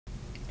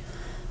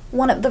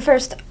one of the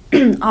first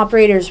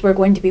operators we're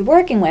going to be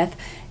working with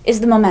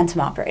is the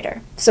momentum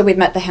operator. So we've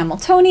met the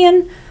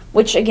Hamiltonian,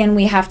 which again,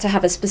 we have to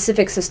have a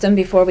specific system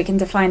before we can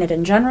define it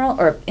in general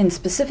or in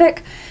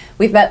specific.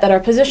 We've met that our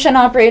position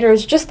operator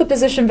is just the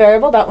position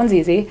variable. That one's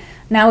easy.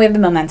 Now we have the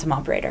momentum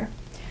operator.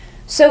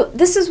 So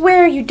this is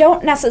where you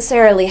don't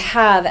necessarily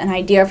have an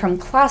idea from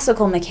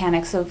classical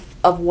mechanics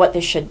of what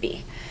this should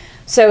be.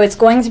 So it's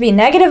going to be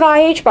negative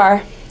IH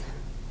bar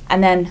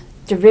and then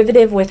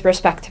derivative with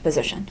respect to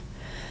position.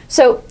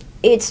 So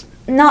it's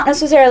not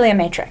necessarily a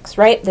matrix,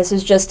 right? This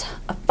is just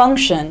a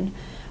function,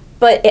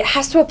 but it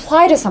has to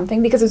apply to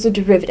something because it's a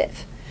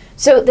derivative.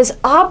 So this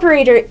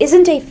operator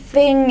isn't a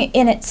thing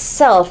in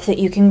itself that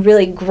you can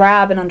really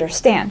grab and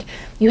understand.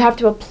 You have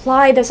to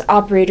apply this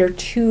operator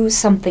to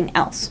something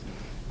else.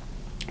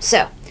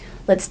 So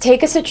let's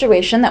take a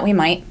situation that we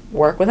might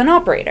work with an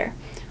operator.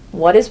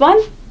 What is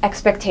one?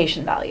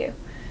 Expectation value.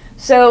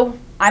 So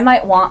I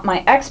might want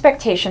my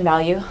expectation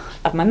value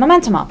of my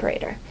momentum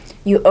operator.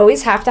 You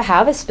always have to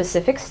have a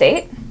specific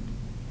state.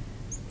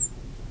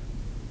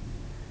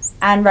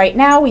 And right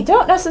now we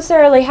don't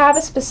necessarily have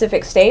a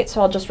specific state,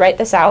 so I'll just write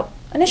this out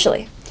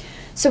initially.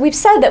 So we've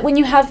said that when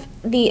you have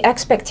the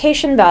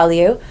expectation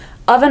value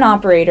of an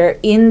operator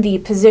in the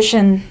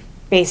position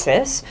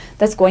basis,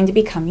 that's going to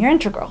become your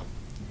integral.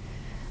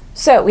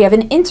 So we have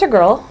an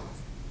integral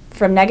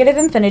from negative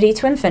infinity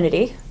to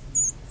infinity.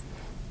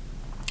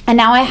 And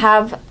now I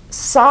have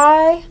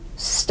psi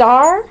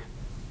star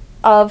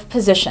of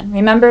position.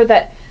 Remember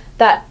that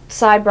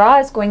psi bra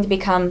is going to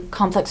become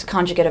complex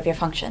conjugate of your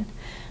function.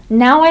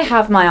 Now I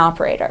have my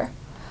operator.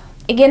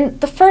 Again,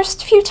 the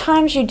first few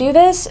times you do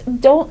this,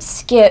 don't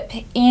skip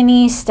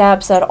any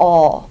steps at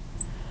all.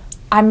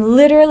 I'm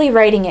literally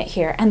writing it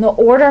here, and the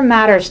order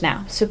matters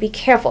now, so be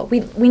careful.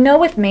 We know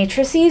with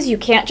matrices, you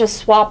can't just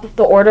swap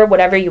the order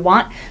whatever you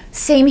want.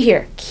 Same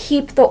here,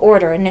 keep the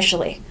order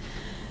initially.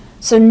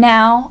 So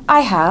now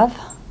I have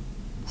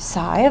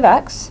psi of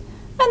x,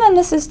 and then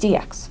this is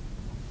dx.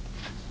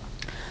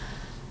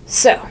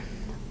 So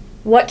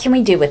what can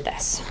we do with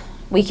this?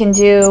 We can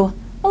do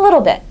a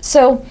little bit.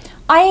 So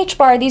IH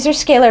bar, these are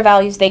scalar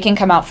values, they can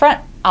come out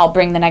front. I'll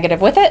bring the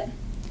negative with it.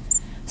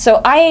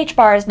 So IH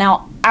bar is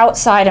now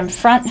outside and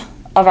front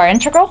of our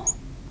integral.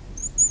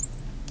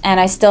 And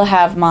I still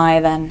have my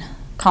then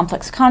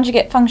complex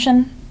conjugate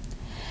function.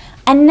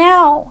 And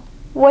now,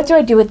 what do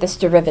I do with this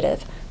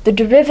derivative? The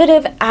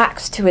derivative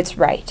acts to its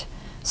right.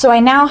 So I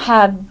now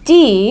have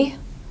d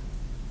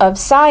of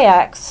psi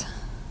x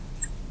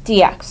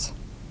dx.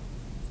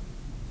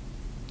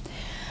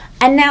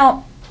 And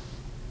now,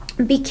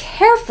 be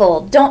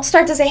careful. Don't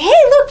start to say, hey,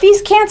 look,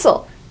 these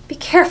cancel. Be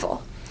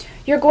careful.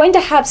 You're going to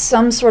have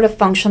some sort of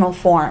functional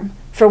form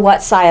for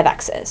what psi of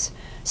x is.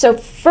 So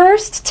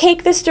first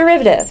take this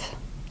derivative,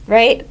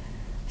 right?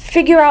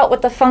 Figure out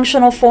what the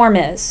functional form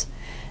is.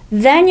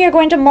 Then you're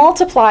going to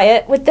multiply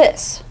it with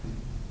this.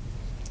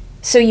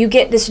 So you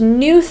get this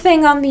new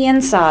thing on the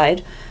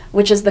inside,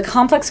 which is the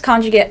complex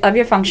conjugate of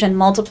your function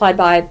multiplied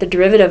by the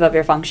derivative of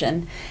your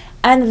function,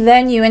 and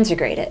then you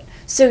integrate it.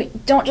 So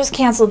don't just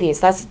cancel these.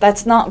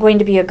 That's not going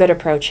to be a good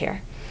approach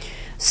here.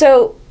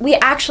 So we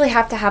actually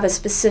have to have a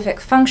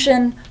specific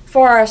function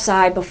for our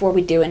psi before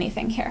we do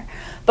anything here.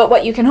 But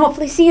what you can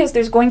hopefully see is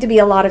there's going to be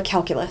a lot of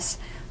calculus.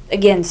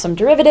 Again, some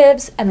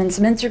derivatives and then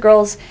some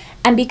integrals.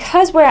 And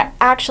because we're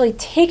actually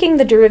taking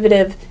the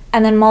derivative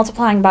and then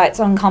multiplying by its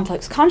own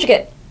complex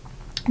conjugate,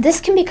 this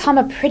can become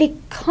a pretty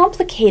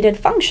complicated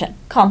function,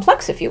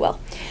 complex if you will.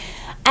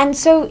 And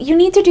so you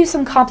need to do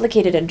some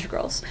complicated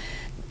integrals.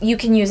 You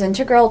can use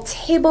integral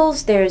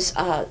tables. There's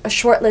a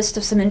short list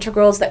of some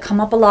integrals that come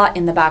up a lot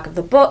in the back of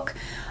the book.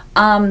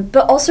 But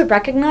also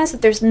recognize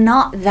that there's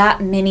not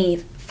that many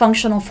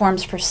functional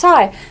forms for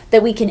psi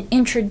that we can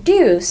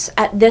introduce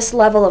at this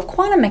level of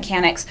quantum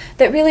mechanics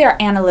that really are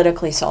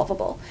analytically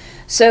solvable.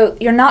 So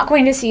you're not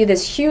going to see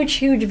this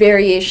huge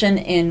variation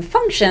in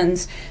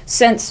functions,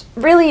 since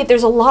really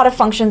there's a lot of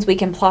functions we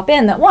can plop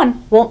in that,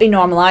 one, won't be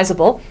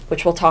normalizable,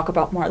 which we'll talk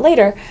about more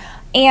later,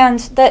 and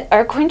that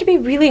are going to be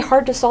really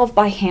hard to solve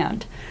by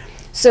hand.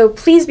 So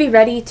please be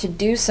ready to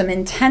do some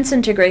intense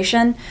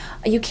integration.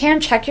 You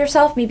can check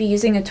yourself maybe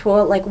using a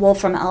tool like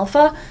Wolfram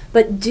Alpha,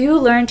 but do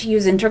learn to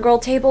use integral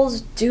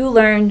tables, do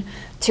learn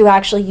to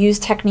actually use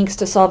techniques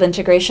to solve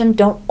integration.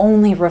 Don't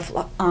only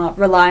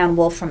rely on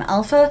Wolfram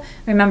Alpha.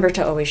 Remember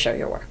to always show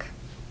your work.